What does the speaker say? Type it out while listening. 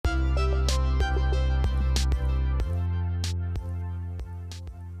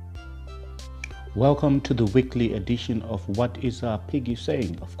Welcome to the weekly edition of What is Piggy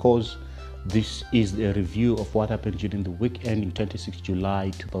Saying? Of course, this is a review of what happened during the week ending 26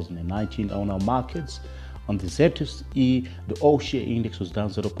 July 2019 on our markets. On the ZSE, the all-share index was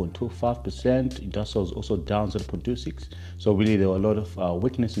down 0.25%. Industrial was also down 0.26%. So really, there were a lot of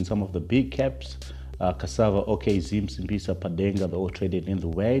weakness in some of the big caps. Cassava, OK, Zim, Simbisa, Padenga, they all traded in the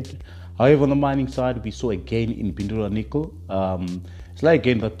red. However, on the mining side, we saw a gain in Bindura Nickel. Slight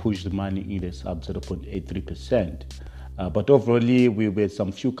gain that pushed the mining index up 0.83%. But overall, we had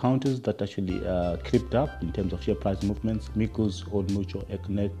some few counters that actually crept up in terms of share price movements. Mikos, Old Mutual,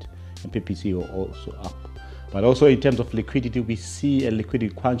 Econet, and PPC were also up. But also in terms of liquidity, we see a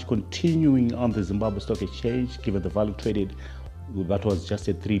liquidity crunch continuing on the Zimbabwe Stock Exchange, given the value traded that was just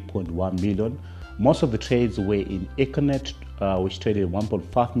at 3.1 million. Most of the trades were in Econet, which traded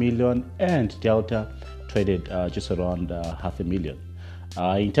 1.5 million, and Delta traded just around 500,000.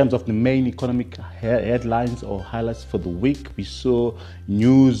 In terms of the main economic headlines or highlights for the week, we saw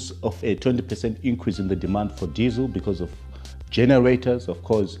news of a 20% increase in the demand for diesel because of generators. Of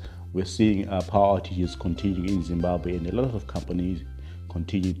course, we're seeing power outages continuing in Zimbabwe, and a lot of companies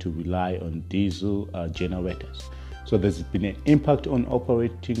continue to rely on diesel generators. So there's been an impact on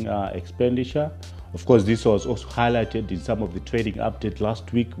operating expenditure. Of course, this was also highlighted in some of the trading updates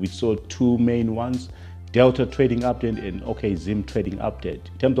last week. We saw two main ones: Delta trading update and OK Zim trading update.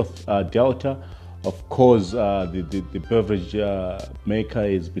 In terms of Delta, of course, the beverage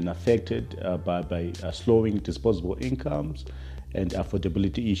maker has been affected by slowing disposable incomes and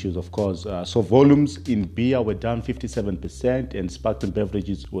affordability issues, of course. So volumes in beer were down 57%, and sparkling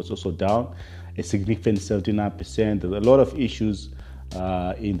beverages was also down a significant 79%. There's a lot of issues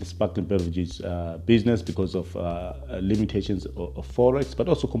in the sparkling beverages business because of limitations of forex, but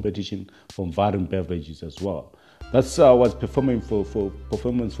also competition from variant beverages as well. That's what's performance for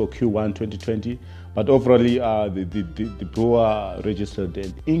Q1 2020. But overall, the brewer registered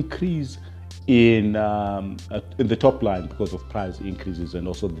an increase in the top line because of price increases and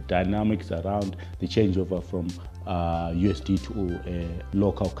also the dynamics around the changeover from USD to a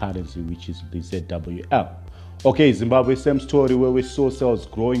local currency, which is the ZWL. Okay, Zimbabwe, same story, where we saw sales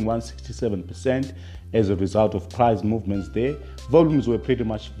growing 167% as a result of price movements there. Volumes were pretty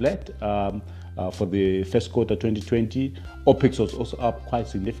much flat for the first quarter 2020. OPEX was also up quite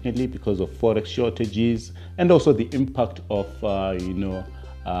significantly because of forex shortages and also the impact of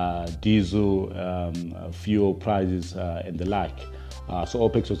diesel, fuel prices, and the like. So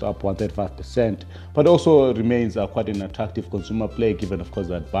OPEX was up 135%, but also remains quite an attractive consumer play, given, of course,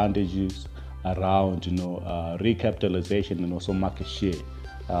 the advantages around recapitalization and also market share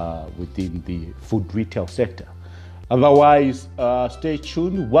within the food retail sector. Otherwise, stay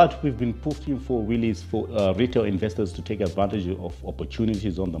tuned. What we've been pushing for really is for retail investors to take advantage of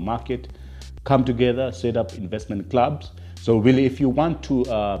opportunities on the market, come together, set up investment clubs. So really, if you want to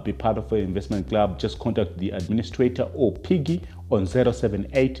be part of an investment club, just contact the administrator or Piggy on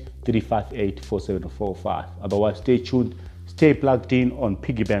 078 358 4745. Otherwise, stay tuned, stay plugged in on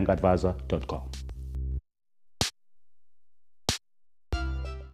piggybankadvisor.com.